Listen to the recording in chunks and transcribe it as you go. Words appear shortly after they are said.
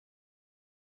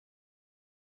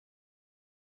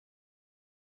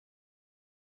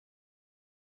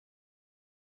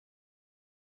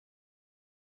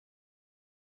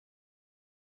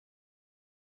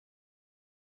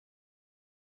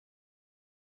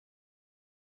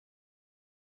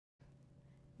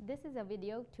This is a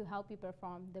video to help you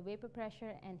perform the vapor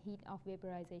pressure and heat of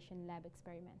vaporization lab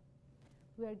experiment.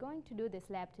 We are going to do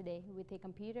this lab today with a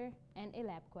computer and a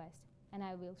lab quest, and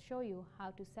I will show you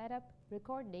how to set up,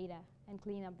 record data, and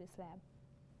clean up this lab.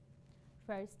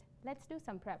 First, let's do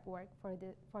some prep work for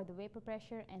the vapor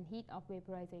pressure and heat of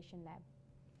vaporization lab.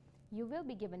 You will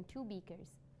be given two beakers,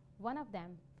 one of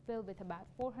them filled with about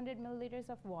 400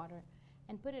 milliliters of water,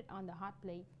 and put it on the hot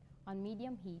plate on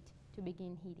medium heat to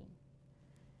begin heating.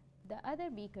 The other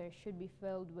beaker should be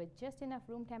filled with just enough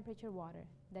room temperature water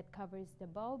that covers the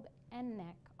bulb and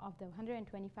neck of the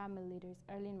 125 milliliters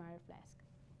Erlenmeyer flask.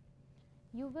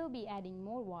 You will be adding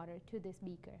more water to this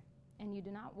beaker, and you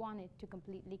do not want it to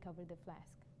completely cover the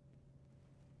flask.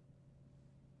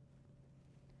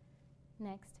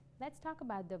 Next, let's talk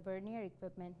about the Vernier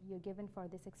equipment you're given for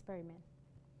this experiment.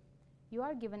 You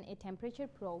are given a temperature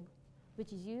probe,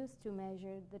 which is used to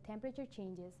measure the temperature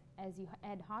changes as you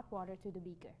add hot water to the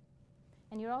beaker.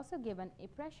 And you're also given a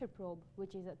pressure probe,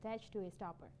 which is attached to a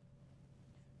stopper.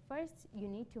 First, you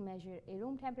need to measure a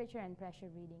room temperature and pressure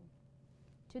reading.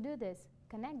 To do this,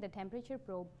 connect the temperature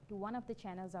probe to one of the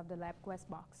channels of the LabQuest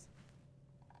box,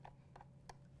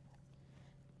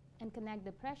 and connect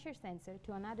the pressure sensor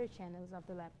to another channels of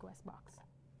the LabQuest box.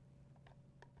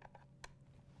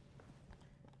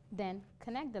 Then,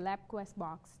 connect the LabQuest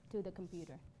box to the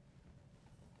computer.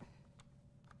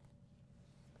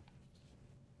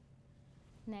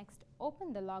 Next,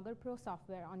 open the Logger Pro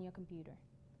software on your computer.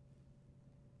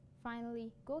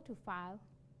 Finally, go to File,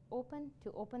 Open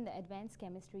to open the Advanced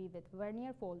Chemistry with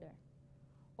Vernier folder.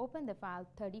 Open the file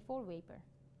 34 Vapor.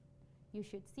 You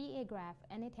should see a graph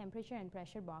and a temperature and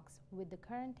pressure box with the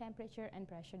current temperature and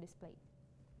pressure displayed.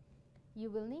 You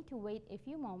will need to wait a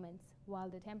few moments while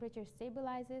the temperature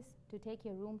stabilizes to take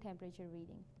your room temperature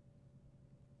reading.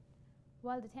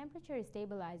 While the temperature is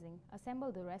stabilizing,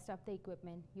 assemble the rest of the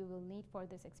equipment you will need for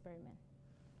this experiment.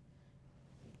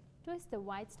 Twist the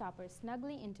white stopper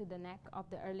snugly into the neck of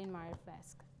the Erlenmeyer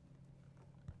flask.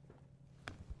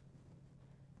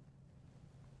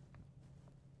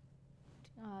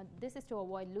 This is to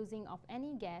avoid losing of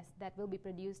any gas that will be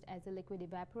produced as the liquid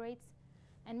evaporates,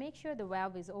 and make sure the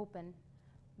valve is open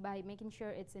by making sure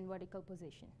it's in vertical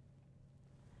position.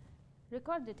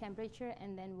 Record the temperature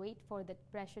and then wait for the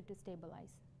pressure to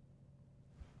stabilize.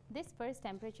 This first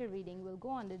temperature reading will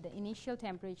go under the initial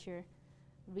temperature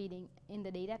reading in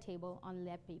the data table on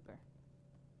lab paper.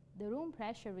 The room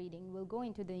pressure reading will go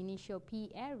into the initial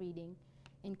P air reading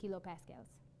in kilopascals.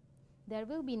 There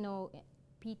will be no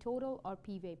P total or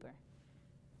P vapor.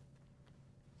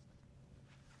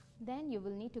 Then you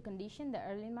will need to condition the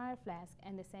Erlenmeyer flask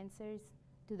and the sensors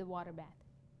to the water bath.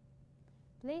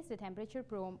 Place the temperature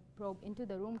probe into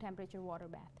the room temperature water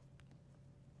bath,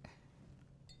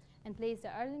 and place the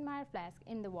Erlenmeyer flask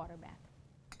in the water bath.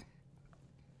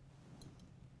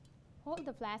 Hold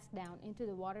the flask down into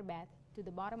the water bath to the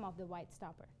bottom of the white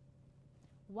stopper.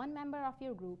 One member of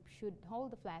your group should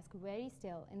hold the flask very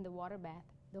still in the water bath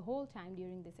the whole time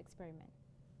during this experiment.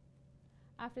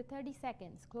 After 30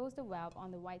 seconds, close the valve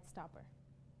on the white stopper.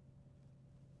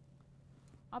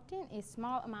 Obtain a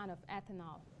small amount of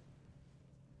ethanol.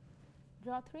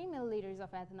 Draw 3 milliliters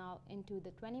of ethanol into the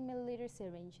 20 milliliter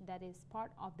syringe that is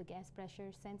part of the gas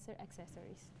pressure sensor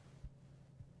accessories.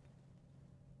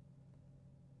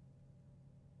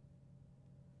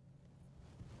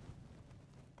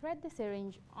 Thread the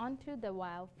syringe onto the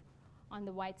valve on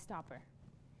the white stopper.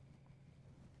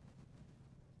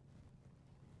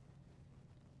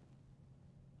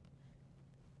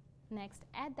 Next,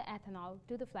 add the ethanol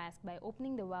to the flask by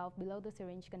opening the valve below the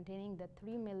syringe containing the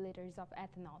 3 milliliters of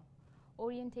ethanol,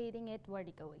 orientating it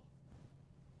vertically.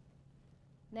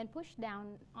 Then push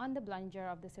down on the plunger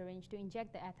of the syringe to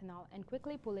inject the ethanol and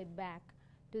quickly pull it back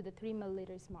to the 3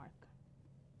 milliliters mark.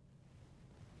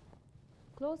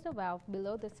 Close the valve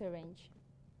below the syringe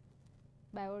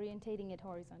by orientating it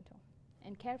horizontal,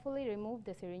 and carefully remove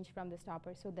the syringe from the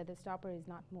stopper so that the stopper is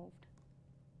not moved.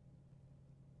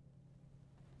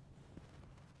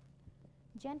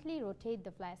 Gently rotate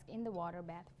the flask in the water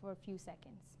bath for a few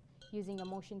seconds, using a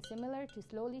motion similar to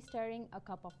slowly stirring a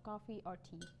cup of coffee or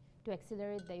tea to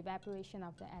accelerate the evaporation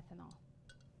of the ethanol.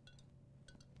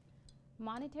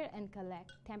 Monitor and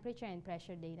collect temperature and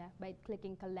pressure data by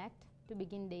clicking Collect to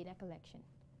begin data collection.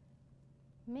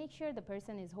 Make sure the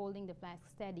person is holding the flask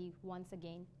steady once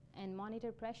again, and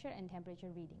monitor pressure and temperature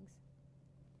readings.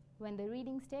 When the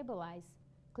readings stabilize,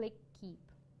 click Keep.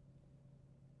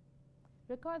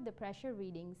 Record the pressure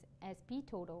readings as P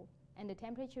total and the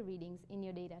temperature readings in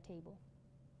your data table.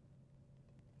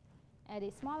 Add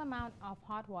a small amount of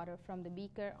hot water from the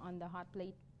beaker on the hot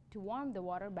plate to warm the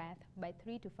water bath by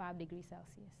 3 to 5 degrees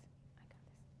Celsius. I got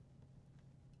this.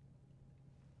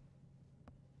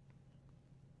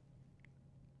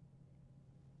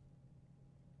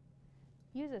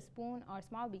 Use a spoon or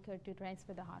small beaker to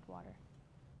transfer the hot water.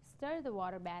 Stir the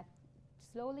water bath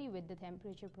slowly with the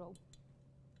temperature probe.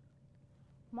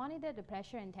 Monitor the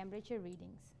pressure and temperature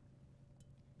readings.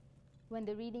 When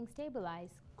the readings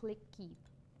stabilize, click Keep.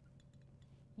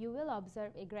 You will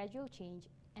observe a gradual change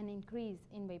and increase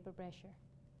in vapor pressure.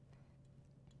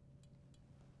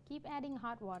 Keep adding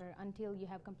hot water until you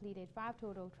have completed 5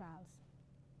 total trials.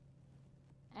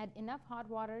 Add enough hot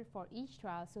water for each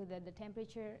trial so that the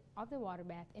temperature of the water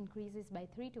bath increases by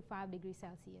 3 to 5 degrees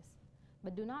Celsius.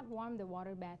 But do not warm the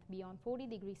water bath beyond 40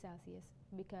 degrees Celsius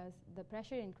because the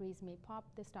pressure increase may pop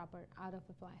the stopper out of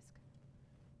the flask.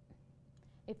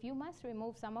 If you must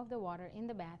remove some of the water in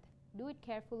the bath, do it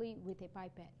carefully with a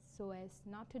pipette so as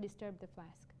not to disturb the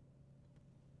flask.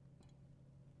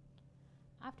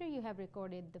 After you have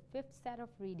recorded the 5th set of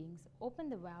readings, open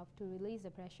the valve to release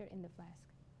the pressure in the flask.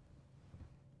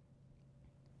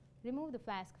 Remove the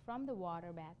flask from the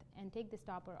water bath and take the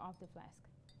stopper off the flask.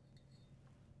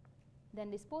 Then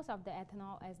dispose of the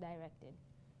ethanol as directed.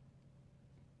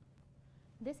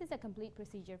 This is a complete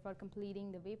procedure for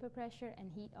completing the vapor pressure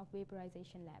and heat of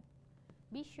vaporization lab.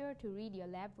 Be sure to read your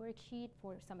lab worksheet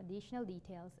for some additional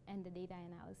details and the data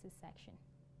analysis section.